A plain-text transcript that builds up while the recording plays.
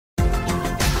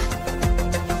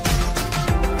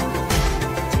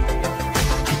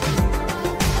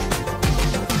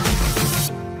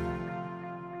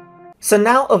So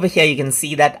now over here, you can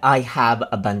see that I have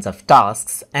a bunch of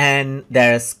tasks and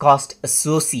there's cost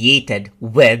associated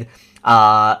with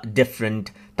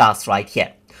different tasks right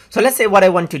here. So let's say what I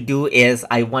want to do is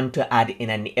I want to add in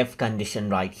an if condition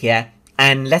right here.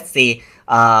 And let's say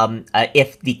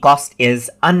if the cost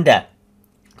is under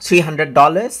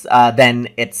 $300, then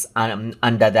it's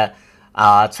under the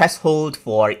threshold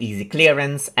for easy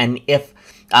clearance. And if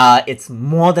it's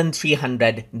more than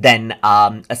 300, then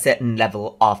a certain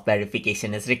level of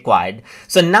verification is required.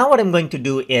 So now what I'm going to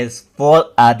do is for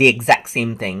the exact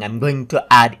same thing, I'm going to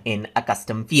add in a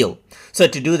custom field. So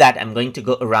to do that, I'm going to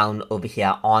go around over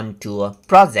here onto a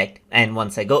project. And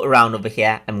once I go around over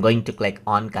here, I'm going to click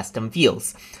on custom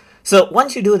fields. So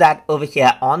once you do that over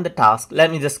here on the task, let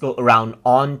me just go around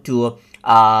onto,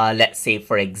 let's say,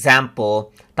 for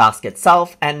example, task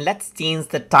itself. And let's change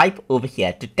the type over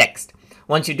here to text.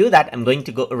 Once you do that, I'm going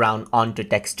to go around onto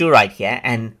text2 right here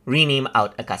and rename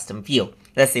out a custom field.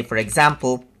 Let's say, for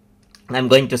example, I'm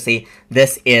going to say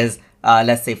this is,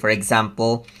 let's say, for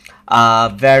example,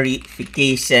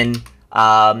 verification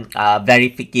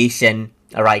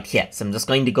right here. So I'm just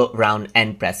going to go around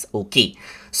and press OK.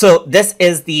 So this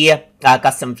is the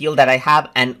custom field that I have.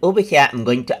 And over here, I'm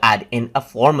going to add in a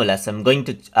formula. So I'm going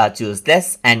to choose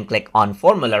this and click on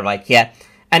formula right here.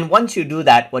 And once you do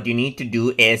that, what you need to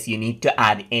do is you need to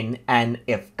add in an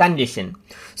if condition.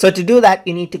 So to do that,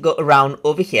 you need to go around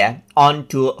over here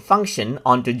onto function,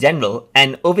 onto general,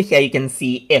 and over here you can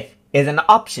see if is an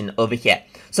option over here.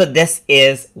 So this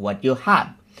is what you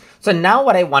have. So now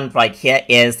what I want right here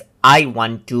is I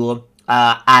want to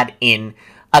add in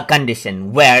a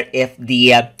condition where if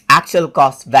the actual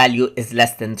cost value is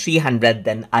less than 300,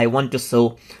 then I want to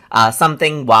show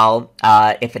something, while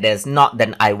if it is not,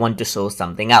 then I want to show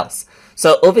something else.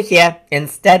 So over here,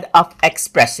 instead of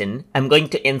expression, I'm going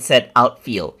to insert out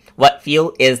field. What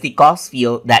field is the cost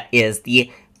field? That is the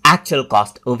actual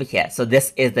cost over here. So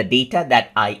this is the data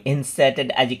that I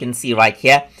inserted, as you can see right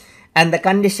here. And the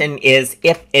condition is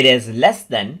if it is less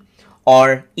than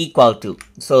or equal to.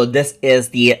 So this is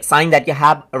the sign that you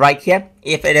have right here.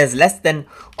 If it is less than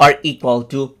or equal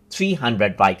to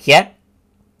 300 right here,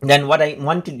 then what I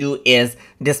want to do is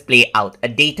display out a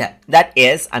data. That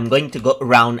is, I'm going to go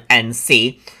around and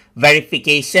say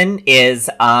verification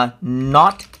is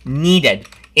not needed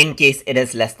in case it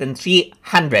is less than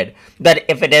 300. But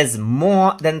if it is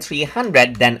more than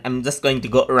 300, then I'm just going to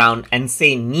go around and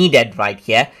say needed right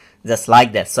here, just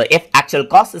like this. So if actual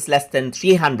cost is less than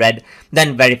 300,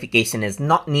 then verification is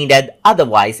not needed.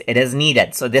 Otherwise, it is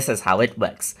needed. So this is how it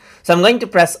works. So I'm going to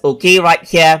press OK right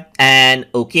here and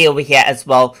OK over here as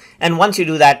well. And once you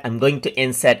do that, I'm going to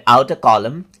insert out a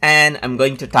column and I'm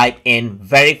going to type in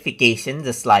verification,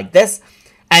 just like this.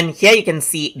 And here you can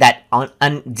see that on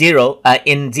zero,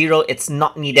 in zero, it's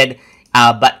not needed,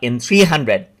 but in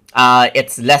 300,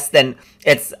 it's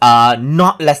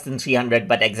not less than 300,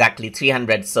 but exactly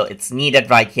 300. So it's needed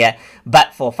right here.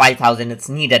 But for 5,000, it's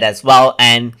needed as well.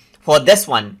 And for this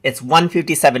one, it's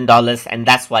 $157, and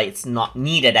that's why it's not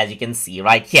needed, as you can see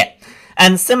right here.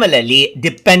 And similarly,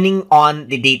 depending on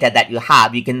the data that you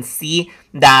have, you can see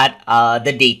that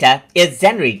the data is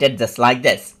generated just like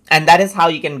this. And that is how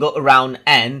you can go around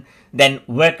and then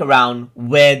work around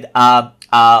with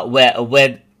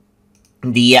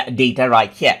the data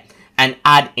right here and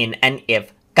add in an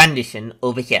if condition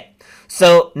over here.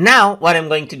 So now what I'm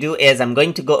going to do is I'm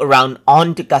going to go around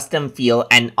onto custom field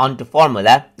and onto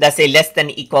formula. Let's say less than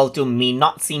equal to may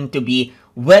not seem to be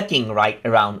working right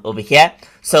around over here.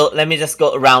 So let me just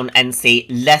go around and say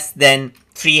less than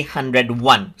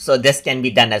 301. So this can be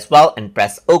done as well and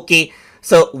press OK.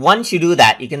 So once you do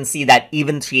that, you can see that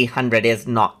even 300 is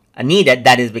not needed.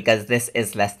 That is because this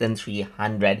is less than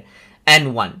 301.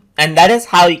 And that is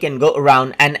how you can go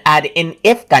around and add in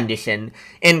if condition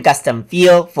in custom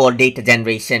field for data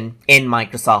generation in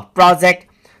Microsoft Project.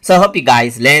 So I hope you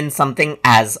guys learned something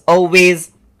as always.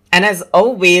 And as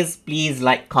always, please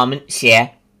like, comment,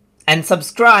 share, and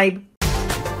subscribe.